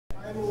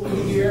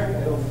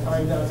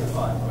time down to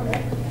 5.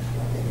 Okay.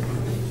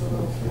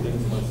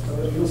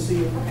 You'll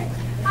see. Okay.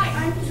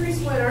 Hi, I'm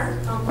Patrice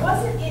M.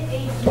 Wasn't it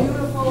a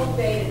beautiful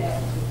day today?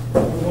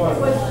 It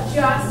was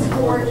just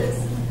gorgeous.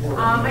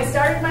 I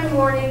started my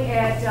morning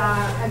at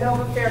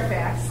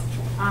Fairfax.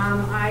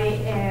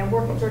 I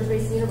work at George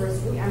Mason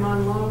University. I'm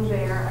on loan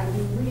there. I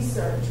do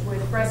research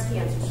with breast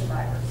cancer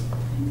survivors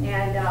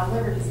and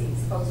liver disease,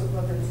 folks with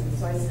liver disease.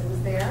 So I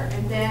was there,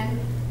 and then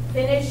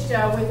finished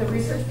with a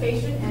research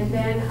patient, and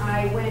then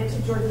I went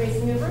to George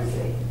Mason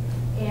University.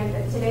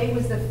 And today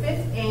was the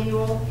 5th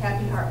annual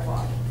Happy Heart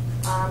Walk.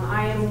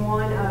 I am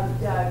one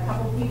of a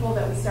couple people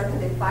that we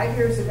started it 5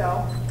 years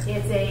ago.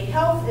 It's a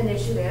health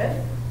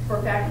initiative for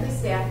faculty,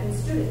 staff, and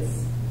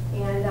students.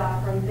 And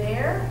from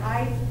there,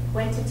 I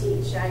went to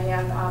teach. I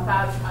have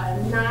about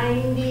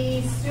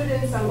 90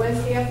 students on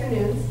Wednesday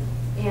afternoons,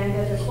 and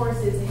the course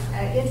is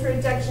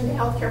Introduction to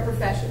Healthcare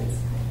Professions.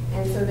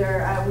 And so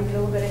there, we did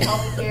a little bit of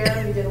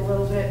healthcare, we did a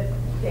little bit,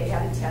 they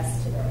had a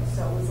test today,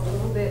 so it was a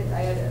little bit, I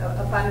had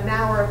about an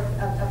hour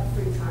of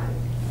free time.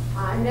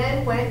 And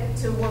then went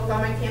to work on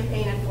my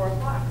campaign at 4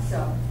 o'clock,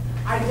 so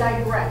I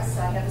digress,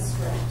 I have a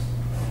script.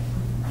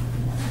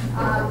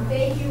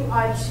 Thank you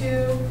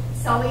to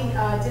Sully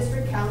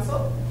District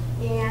Council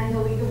and the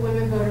League of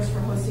Women Voters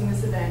for hosting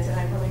this event, and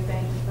I really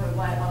thank you for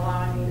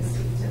allowing me to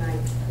speak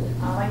tonight.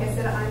 Like I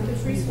said, I'm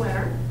Patrice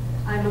M.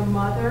 I'm a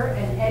mother,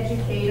 an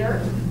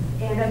educator,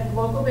 and a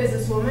local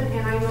businesswoman,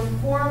 and I'm a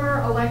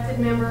former elected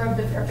member of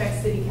the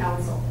Fairfax City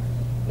Council.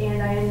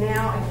 And I am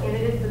now a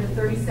candidate for the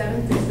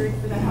 37th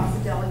District for the House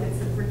of Delegates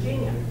of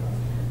Virginia.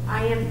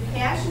 I am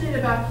passionate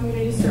about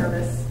community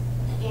service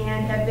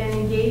and have been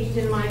engaged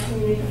in my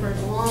community for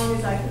as long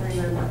as I can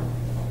remember.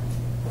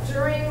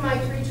 During my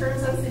 3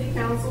 terms on City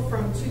Council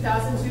from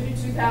 2002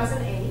 to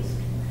 2008,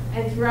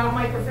 and throughout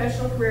my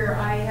professional career,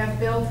 I have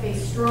built a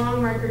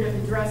strong record of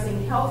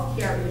addressing health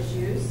care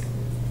issues,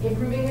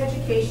 improving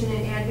education,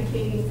 and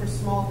advocating for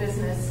small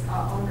business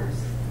owners.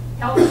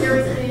 Healthcare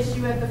is an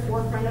issue at the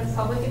forefront of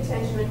public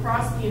attention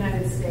across the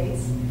United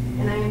States,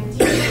 and I am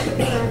deeply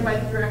concerned by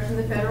the direction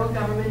the federal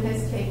government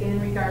has taken in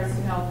regards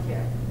to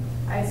healthcare.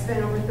 I have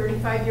spent over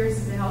 35 years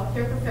as a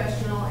healthcare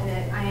professional,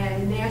 and I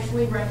am a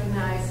nationally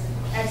recognized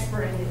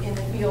expert in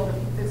the field of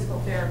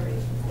physical therapy.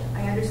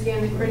 I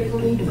understand the critical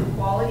need for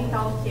quality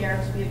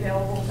healthcare to be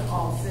available to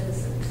all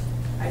citizens.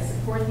 I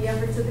support the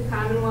efforts of the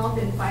Commonwealth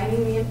in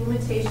fighting the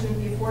implementation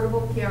of the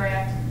Affordable Care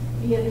Act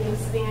via the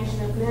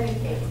expansion of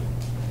Medicaid.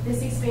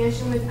 This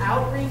expansion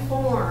without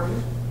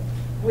reform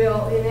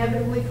will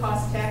inevitably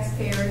cost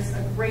taxpayers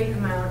a great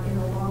amount in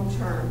the long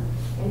term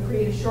and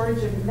create a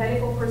shortage of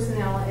medical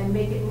personnel and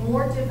make it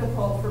more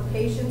difficult for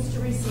patients to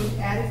receive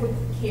adequate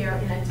care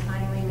in a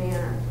timely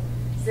manner.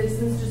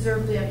 Citizens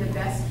deserve to have the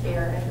best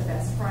care at the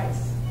best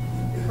price.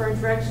 The current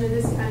direction of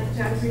this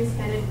country is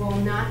headed will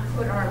not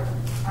put our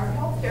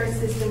healthcare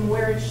system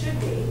where it should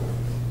be,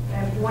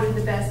 and one of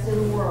the best in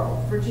the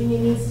world. Virginia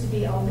needs to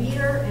be a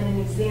leader and an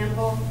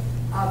example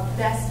of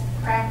best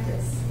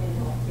practice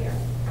in healthcare.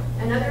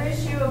 Another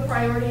issue of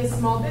priority is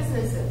small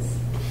businesses.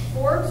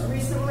 Forbes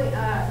recently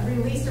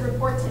released a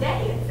report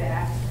today, in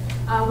fact,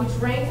 which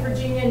ranked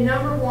Virginia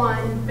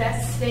 #1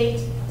 best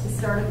state to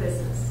start a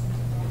business.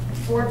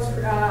 Forbes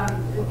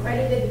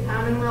accredited the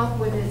Commonwealth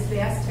with its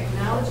vast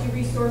technology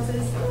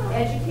resources,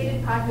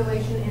 educated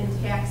population,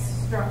 and tax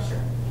structure.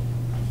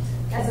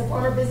 As a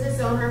former business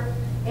owner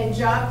and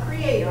job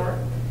creator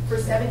for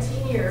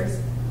 17 years,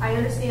 I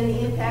understand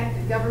the impact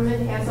the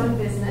government has on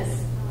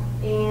business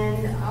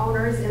and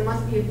owners and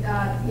must be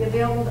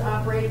available to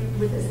operate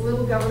with as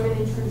little government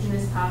intrusion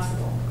as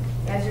possible.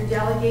 As your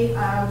delegate,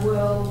 I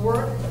will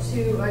work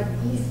to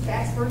ease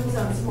tax burdens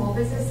on small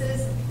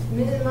businesses,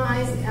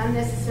 minimize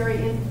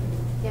unnecessary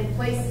and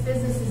place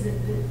businesses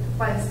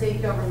by the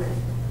state government.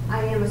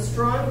 I am a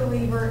strong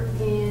believer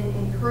in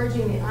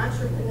encouraging the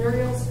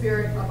entrepreneurial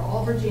spirit of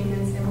all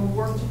Virginians and will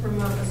work to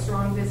promote a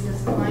strong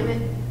business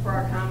climate for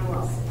our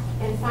Commonwealth.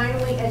 And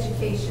finally,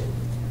 education.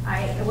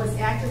 I was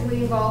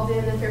actively involved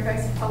in the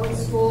Fairfax Public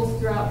Schools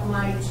throughout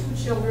my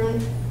 2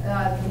 children,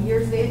 the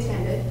years they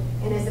attended,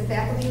 and as a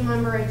faculty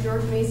member at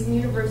George Mason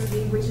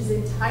University, which is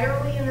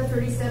entirely in the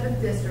 37th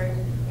District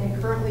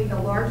and currently the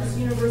largest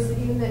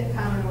university in the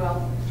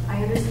Commonwealth,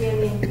 I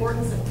understand the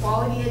importance of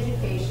quality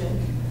education.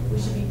 We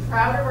should be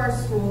proud of our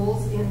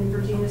schools in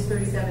Virginia's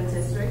 37th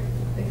District.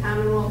 The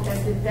Commonwealth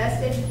has the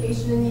best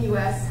education in the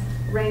U.S.,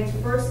 ranked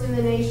 1st in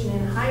the nation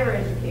in higher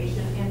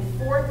education and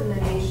 4th in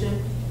the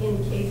nation in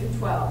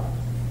K-12.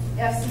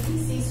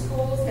 FCPC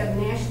schools have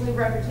nationally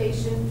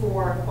reputation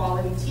for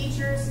quality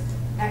teachers,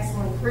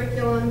 excellent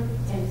curriculum,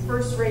 and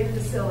first-rate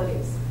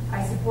facilities.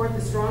 I support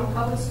the strong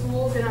public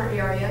schools in our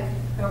area.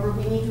 However,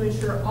 we need to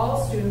ensure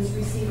all students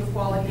receive a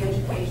quality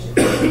education.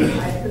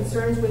 I have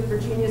concerns with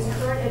Virginia's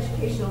current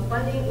educational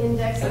funding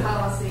index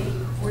policy,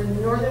 where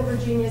Northern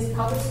Virginia's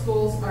public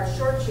schools are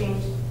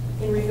shortchanged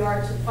in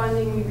regard to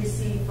funding we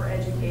receive for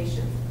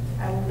education.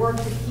 I will work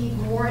to keep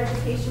more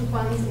education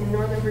funds in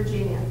Northern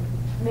Virginia.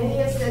 Many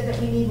have said that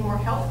we need more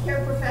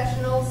healthcare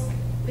professionals,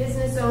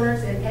 business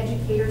owners, and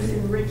educators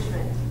in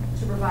Richmond.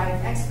 to provide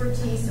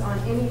expertise on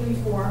any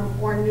reform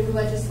or new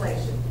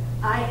legislation.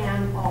 I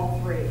am all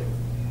three.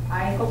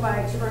 I hope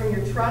I earn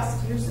your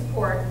trust, your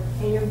support,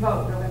 and your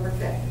vote November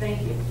 5th.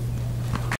 Thank you.